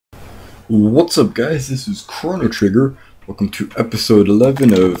What's up, guys? This is Chrono Welcome to episode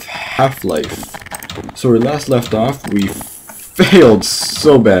 11 of Half-Life. So where we last left off, we failed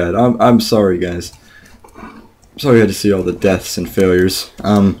so bad. I'm sorry, guys. Sorry I had to see all the deaths and failures.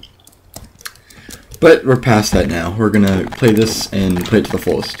 But we're past that now. We're gonna play this and play it to the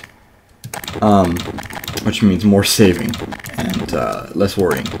fullest. Which means more saving and less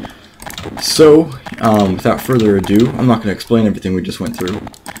worrying. So, without further ado, I'm not going to explain everything we just went through,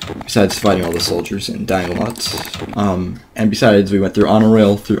 besides fighting all the soldiers and dying a lot. And besides, we went through on a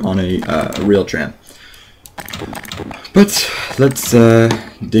rail, on a rail tram. But, let's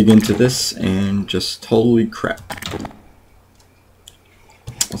dig into this, and just holy crap.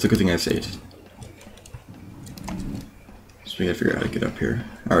 That's a good thing I saved. So we gotta figure out how to get up here.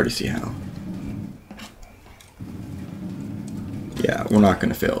 I already see how. Yeah, we're not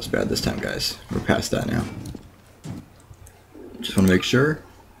going to fail as bad this time, guys. We're past that now. Just want to make sure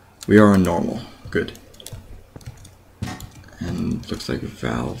we are on normal. Good. And looks like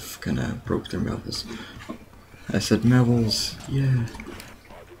Valve kind of broke their levels. I said levels, yeah.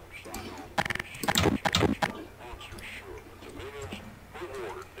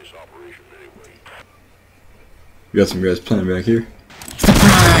 We got some guys playing back here.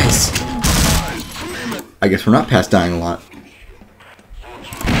 Surprise! I guess we're not past dying a lot.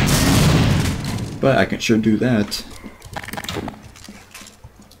 But I can sure do that.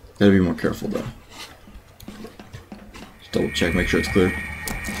 Gotta be more careful though. Just double check, make sure it's clear.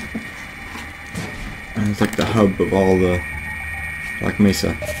 And it's like the hub of all the Black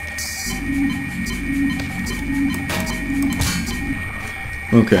Mesa.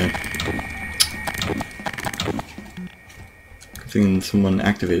 Okay. Good thing someone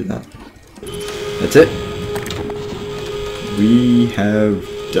activated that. That's it. We have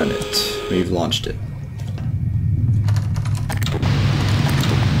done it. We've launched it.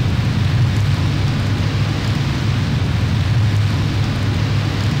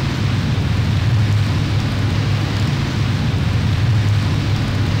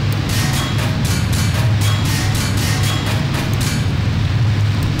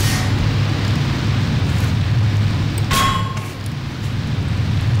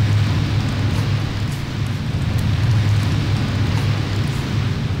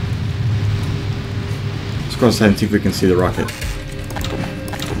 Go outside and see if we can see the rocket.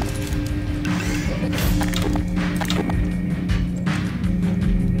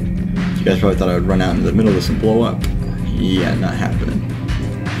 You guys probably thought I would run out into the middle of this and blow up. Yeah, not happening.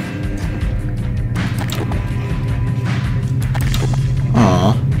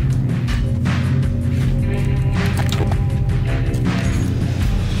 Aww.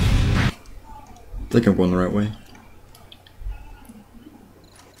 I think I'm going the right way.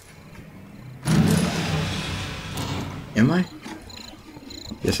 Am I?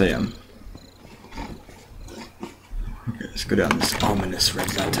 Yes, I am. Okay, let's go down this ominous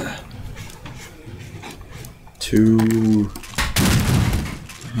red letter. To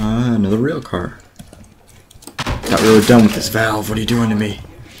another rail car. Thought we were done with this, Valve. What are you doing to me?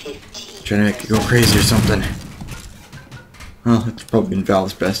 Trying to make me go crazy or something? Well, it's probably in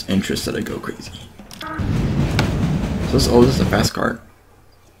Valve's best interest that I go crazy. So this, oh, this is a fast car.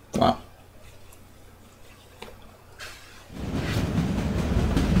 Wow.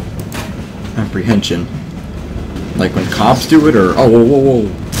 Apprehension. Like when cops do it, or... Oh, whoa, whoa,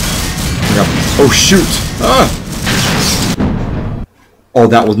 whoa. Oh, shoot! Ah! Oh,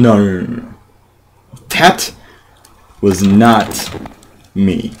 that was... No, no, no, no. That was not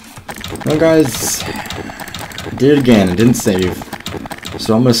me. Well, guys, I did it again. I didn't save.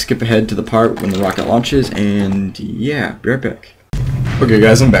 So I'm going to skip ahead to the part when the rocket launches, and yeah, be right back. Okay,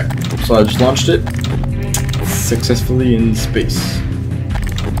 guys, I'm back. So I just launched it successfully in space.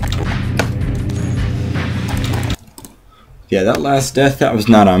 Yeah, that last death, that was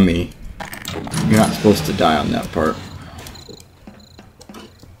not on me. You're not supposed to die on that part.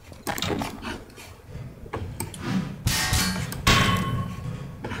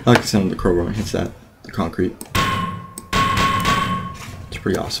 I like the sound of the crowbar when it hits that, the concrete. It's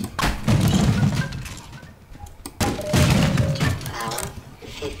pretty awesome. Power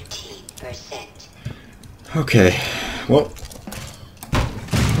 15%. Okay, well.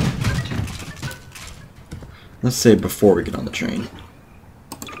 Let's say before we get on the train.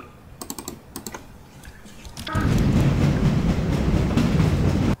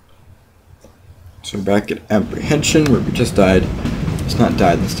 So we're back at Apprehension, where we just died. It's not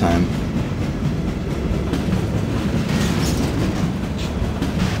died this time.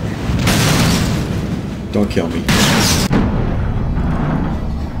 Don't kill me.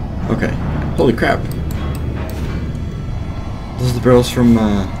 Okay. Holy crap. Those are the barrels from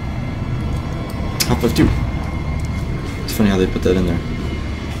Half-Life 2. It's funny how they put that in there.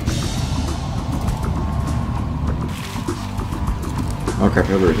 Oh crap,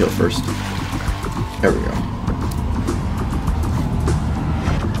 I better heal first. There we go.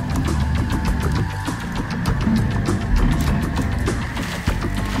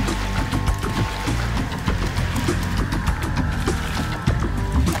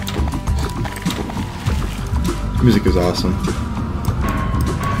 Music is awesome.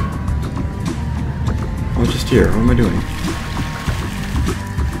 Oh, just here. What am I doing?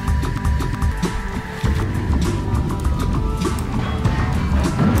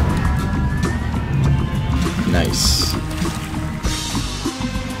 Nice.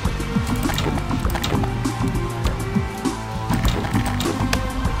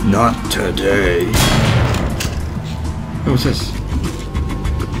 Not today. Oh, what's this?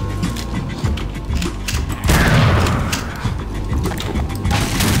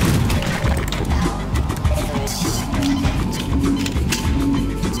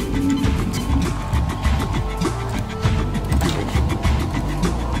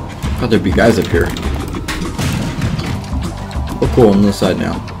 Thought there'd be guys up here. Oh cool, on the side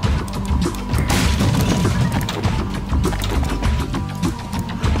now.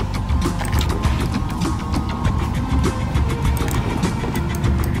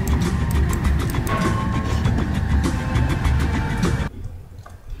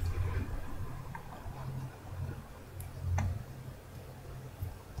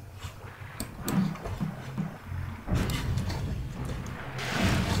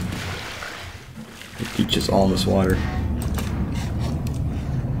 The beach is all in this water.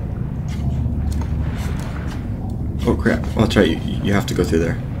 Oh crap, well, that's right, you have to go through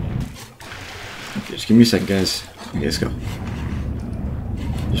there. Okay, just give me a second, guys. Okay, let's go.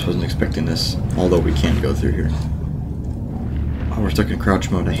 Just wasn't expecting this, although we can go through here. Oh, we're stuck in crouch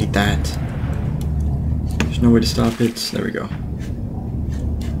mode, I hate that. There's no way to stop it. There we go.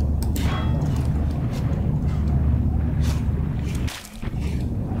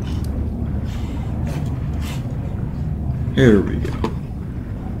 Here we go.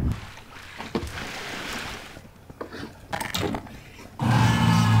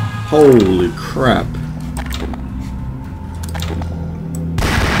 Holy crap.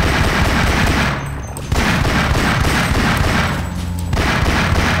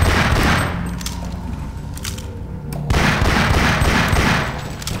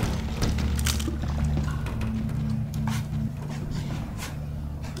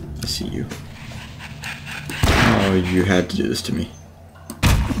 I see you. Oh, you had to do this to me.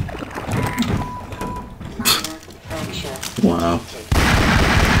 Wow.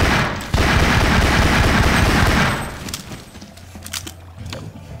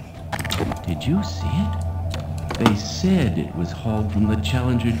 Did you see it? They said it was hauled from the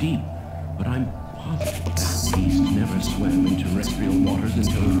Challenger Deep, but I'm positive that beast never swam in terrestrial waters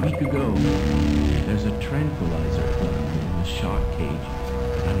until a week ago. There's a tranquilizer in the shark cage.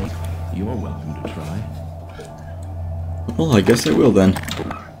 You're welcome to try. Well, I guess I will then.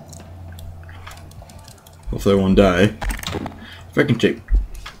 Hopefully I won't die. If I can take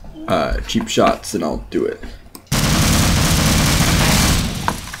cheap shots, then I'll do it.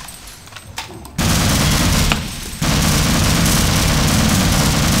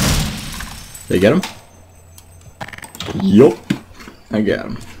 Did I get him? Yup. I got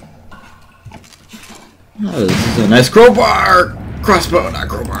him. Oh, this is a nice crowbar! Crossbow, not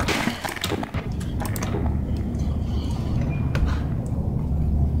crowbar.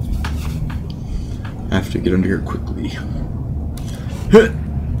 I have to get under here quickly. Oh,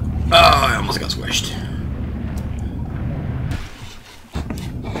 I almost got squished.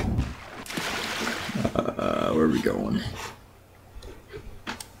 Where are we going?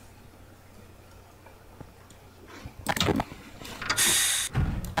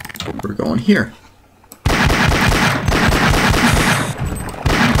 We're going here.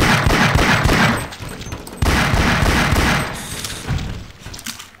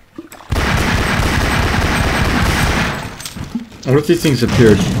 What if these things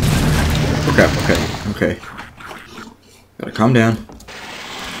appeared? Okay. Gotta calm down.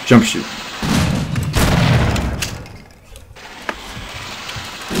 Jump shoot.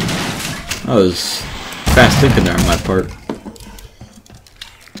 That was fast thinking there on my part.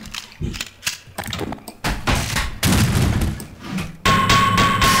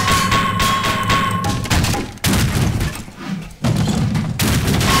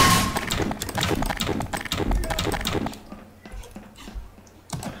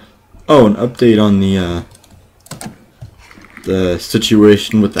 Oh, an update on the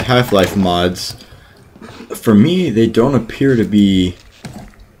situation with the Half-Life mods. For me, they don't appear to be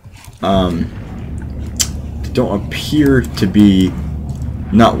don't appear to be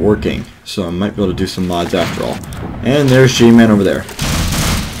not working. So I might be able to do some mods after all. And there's G-Man over there.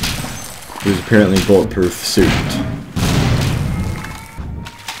 Who's apparently bulletproof suit.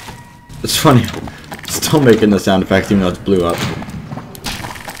 It's funny. Still making the sound effects even though it's blew up.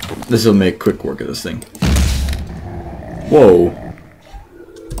 This will make quick work of this thing. Whoa.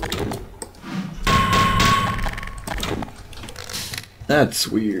 That's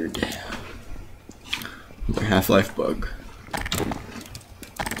weird. Another Half-Life bug.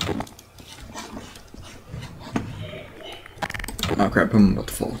 Oh crap, I'm about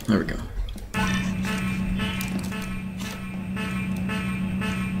to fall. There we go.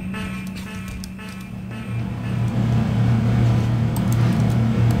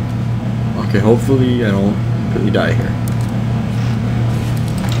 Okay, hopefully I don't completely die here.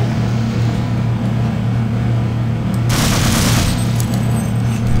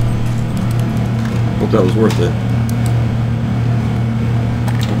 Hope that was worth it.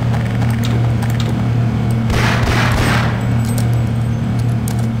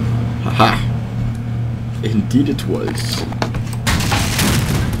 Haha! Indeed it was.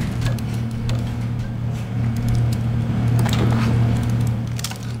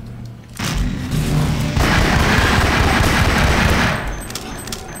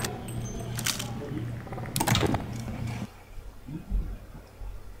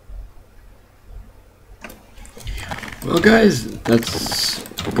 Well guys, that's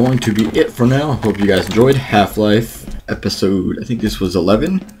going to be it for now. Hope you guys enjoyed Half-Life episode, I think this was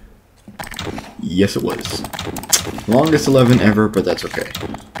 11? Yes it was. Longest 11 ever, but that's okay.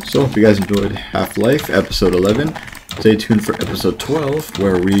 So hope you guys enjoyed Half-Life episode 11. Stay tuned for episode 12,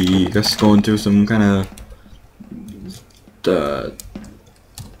 where we just go into some kind of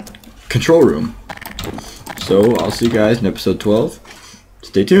control room. So I'll see you guys in episode 12.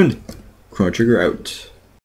 Stay tuned. Chrono Trigger out.